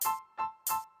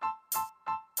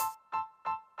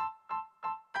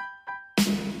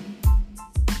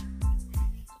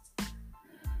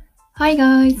Hi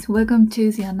guys, welcome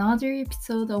to the another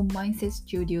episode of Mindset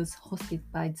Studios hosted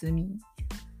by Zumi.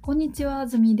 こんにちは、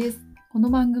ズミです。この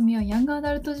番組はヤングア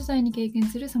ダルト時代に経験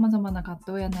する様々な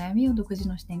葛藤や悩みを独自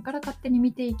の視点から勝手に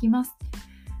見ていきます。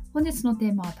本日のテ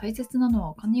ーマは大切なのは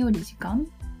お金より時間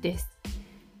です。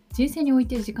人生におい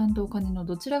て時間とお金の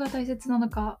どちらが大切なの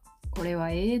か、これは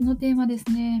永遠のテーマです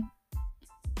ね。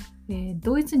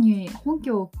ドイツに本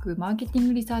拠を置くマーケティン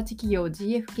グリサーチ企業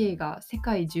GFK が世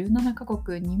界17カ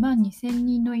国2万2000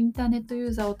人のインターネットユ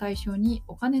ーザーを対象に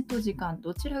お金と時間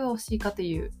どちらが欲しいかと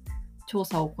いう調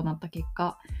査を行った結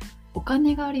果、お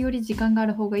金があるより時間があ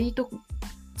る方がいいと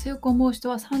強く思う人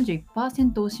は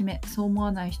 31% を占め、そう思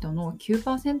わない人の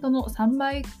 9% の3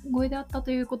倍超えであった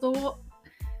ということを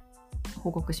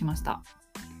報告しました。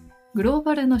グロー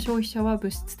バルの消費者は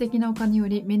物質的なお金よ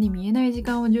り目に見えない時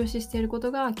間を重視しているこ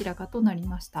とが明らかとなり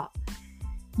ました。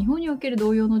日本における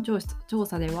同様の調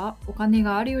査では、お金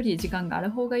があるより時間があ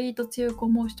る方がいいと強く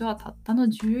思う人はたったの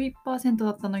 11%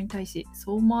 だったのに対し、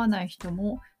そう思わない人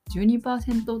も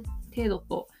 12% 程度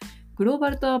と、グローバ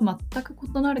ルとは全く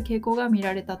異なる傾向が見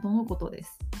られたとのことで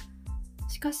す。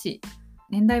しかし、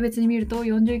年代別に見ると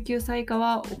49歳以下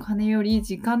はお金より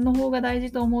時間の方が大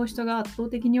事と思う人が圧倒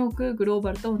的に多く、グロー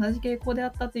バルと同じ傾向であ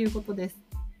ったということです。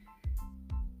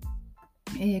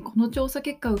この調査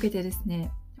結果を受けてです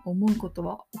ね、思うこと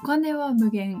はお金は無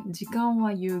限、時間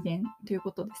は有限という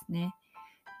ことですね。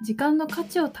時間の価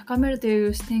値を高めるとい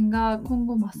う視点が今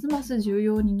後ますます重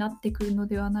要になってくるの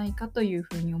ではないかという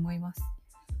ふうに思います。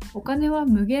お金は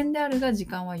無限であるが時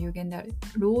間は有限である。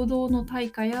労働の対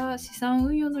価や資産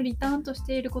運用のリターンとし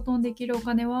ていることのできるお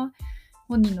金は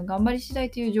本人の頑張り次第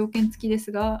という条件付きで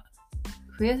すが、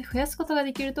増やすことが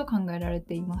できると考えられ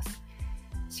ています。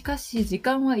しかし時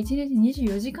間は1日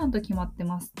24時間と決まって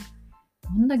ます。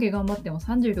どんだけ頑張っても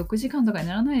36時間とかに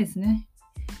ならないですね。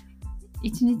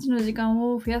1日の時間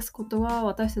を増やすことは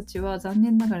私たちは残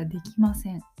念ながらできま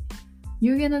せん。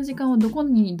有限な時間をど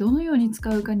のように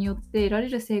使うかによって得られ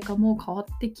る成果も変わ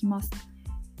ってきます。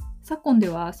昨今で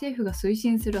は政府が推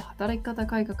進する働き方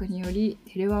改革により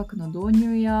テレワークの導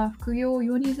入や副業を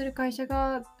容認する会社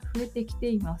が増えてきて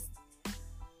います。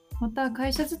また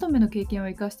会社勤めの経験を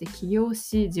生かして起業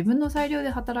し、自分の裁量で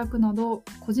働くなど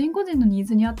個人個人のニー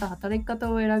ズに合った働き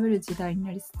方を選べる時代にな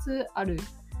りつつある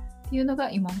っていうのが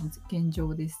今の現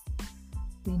状です。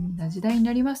便利な時代に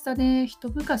なりましたね。一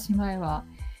昔前は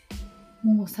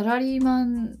もうサラリーマ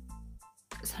ン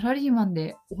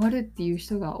で終わるっていう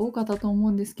人が多かったと思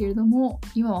うんですけれども、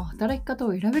今は働き方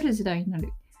を選べる時代にな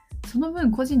る。その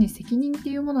分個人に責任って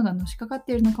いうものがのしかかっ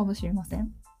ているのかもしれませ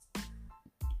ん。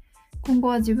今後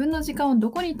は自分の時間を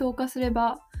どこに投下すれ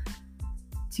ば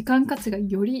時間価値が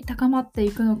より高まって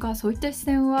いくのか、そういった視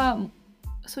点を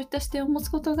持つ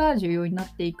ことが重要にな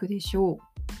っていくでしょ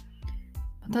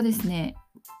う。またですね、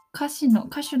歌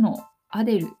手のア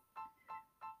デル、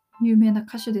有名な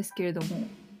歌手ですけれど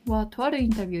もはとあるイン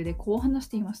タビューでこう話し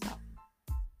ていました。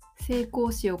成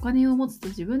功しお金を持つと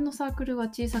自分のサークルは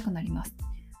小さくなります。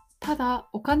ただ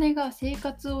お金が生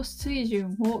活水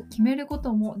準を決めるこ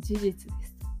とも事実で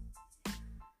す。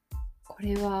こ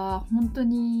れは本当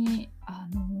に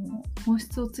本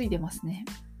質をついてますね。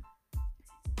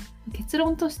結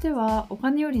論としてはお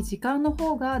金より時間の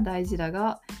方が大事だ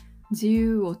が、自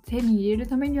由を手に入れる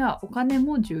ためにはお金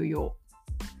も重要。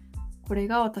これ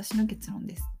が私の結論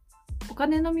です。お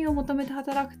金のみを求めて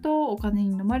働くと、お金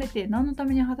に飲まれて何のた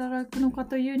めに働くのか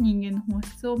という人間の本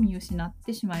質を見失っ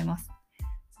てしまいます。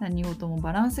何事も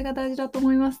バランスが大事だと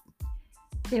思います。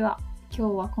では、今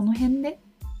日はこの辺で。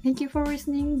Thank you for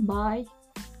listening. Bye.